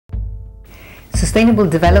Sustainable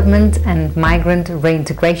development and migrant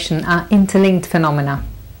reintegration are interlinked phenomena.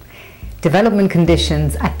 Development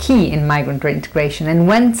conditions are key in migrant reintegration, and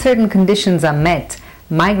when certain conditions are met,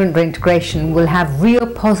 migrant reintegration will have real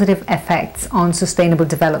positive effects on sustainable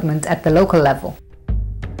development at the local level.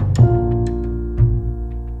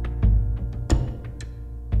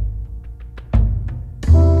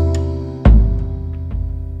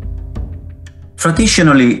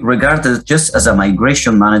 Traditionally regarded just as a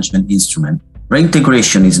migration management instrument,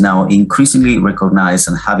 reintegration is now increasingly recognized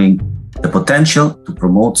and having the potential to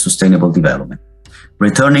promote sustainable development.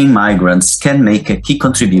 Returning migrants can make a key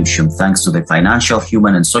contribution thanks to the financial,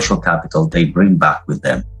 human, and social capital they bring back with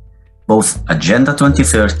them. Both Agenda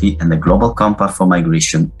 2030 and the Global Compact for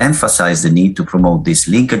Migration emphasize the need to promote these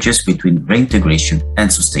linkages between reintegration and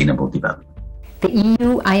sustainable development. The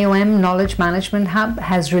EU-IOM Knowledge Management Hub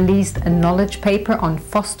has released a knowledge paper on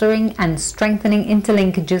fostering and strengthening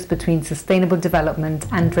interlinkages between sustainable development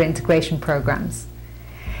and reintegration programs.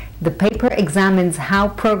 The paper examines how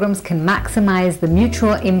programs can maximize the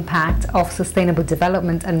mutual impact of sustainable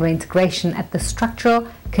development and reintegration at the structural,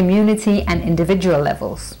 community, and individual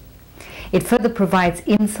levels. It further provides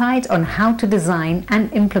insight on how to design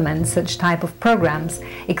and implement such type of programs,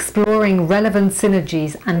 exploring relevant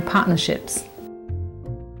synergies and partnerships.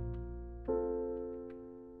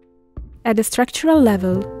 At the structural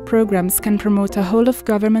level, programs can promote a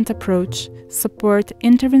whole-of-government approach, support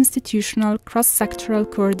interinstitutional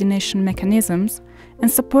cross-sectoral coordination mechanisms,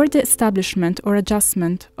 and support the establishment or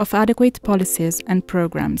adjustment of adequate policies and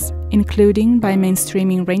programs, including by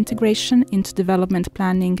mainstreaming reintegration into development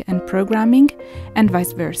planning and programming, and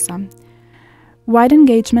vice versa. Wide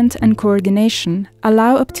engagement and coordination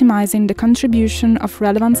allow optimizing the contribution of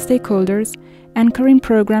relevant stakeholders, anchoring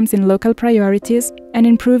programs in local priorities, and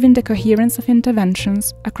improving the coherence of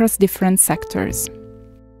interventions across different sectors.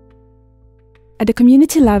 At the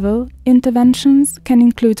community level, interventions can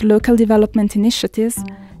include local development initiatives,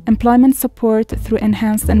 employment support through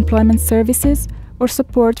enhanced employment services, or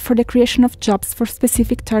support for the creation of jobs for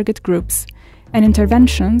specific target groups, and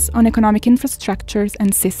interventions on economic infrastructures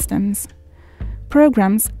and systems.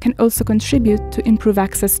 Programs can also contribute to improve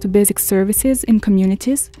access to basic services in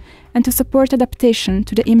communities and to support adaptation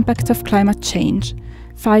to the impact of climate change,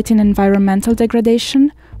 fighting environmental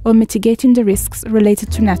degradation, or mitigating the risks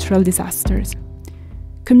related to natural disasters.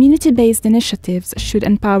 Community-based initiatives should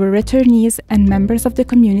empower returnees and members of the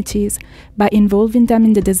communities by involving them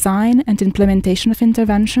in the design and implementation of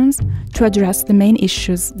interventions to address the main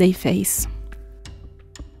issues they face.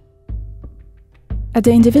 At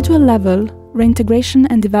the individual level, reintegration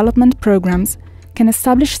and development programs can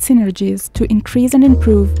establish synergies to increase and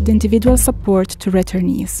improve the individual support to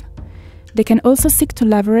returnees. They can also seek to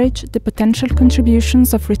leverage the potential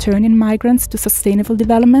contributions of returning migrants to sustainable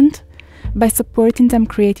development by supporting them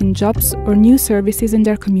creating jobs or new services in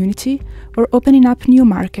their community or opening up new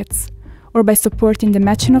markets, or by supporting the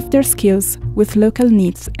matching of their skills with local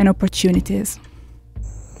needs and opportunities.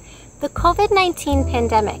 The COVID-19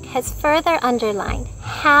 pandemic has further underlined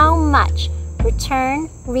how much return,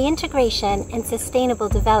 reintegration, and sustainable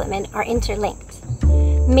development are interlinked.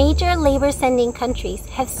 Major labor-sending countries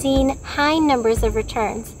have seen high numbers of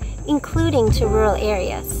returns, including to rural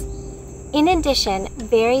areas. In addition,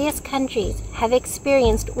 various countries have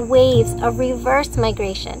experienced waves of reverse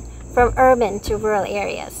migration from urban to rural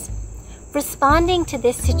areas. Responding to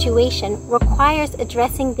this situation requires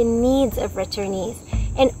addressing the needs of returnees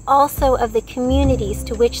and also of the communities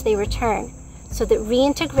to which they return, so that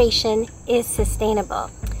reintegration is sustainable.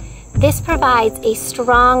 This provides a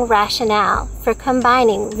strong rationale for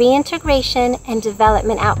combining reintegration and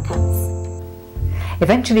development outcomes.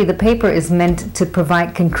 Eventually, the paper is meant to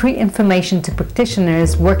provide concrete information to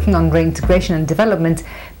practitioners working on reintegration and development,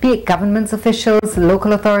 be it government officials,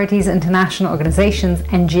 local authorities, international organizations,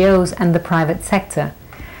 NGOs, and the private sector.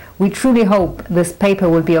 We truly hope this paper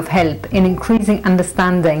will be of help in increasing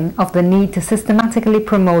understanding of the need to systematically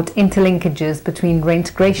promote interlinkages between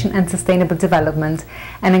reintegration and sustainable development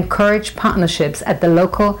and encourage partnerships at the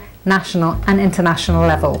local, national, and international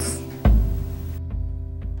levels.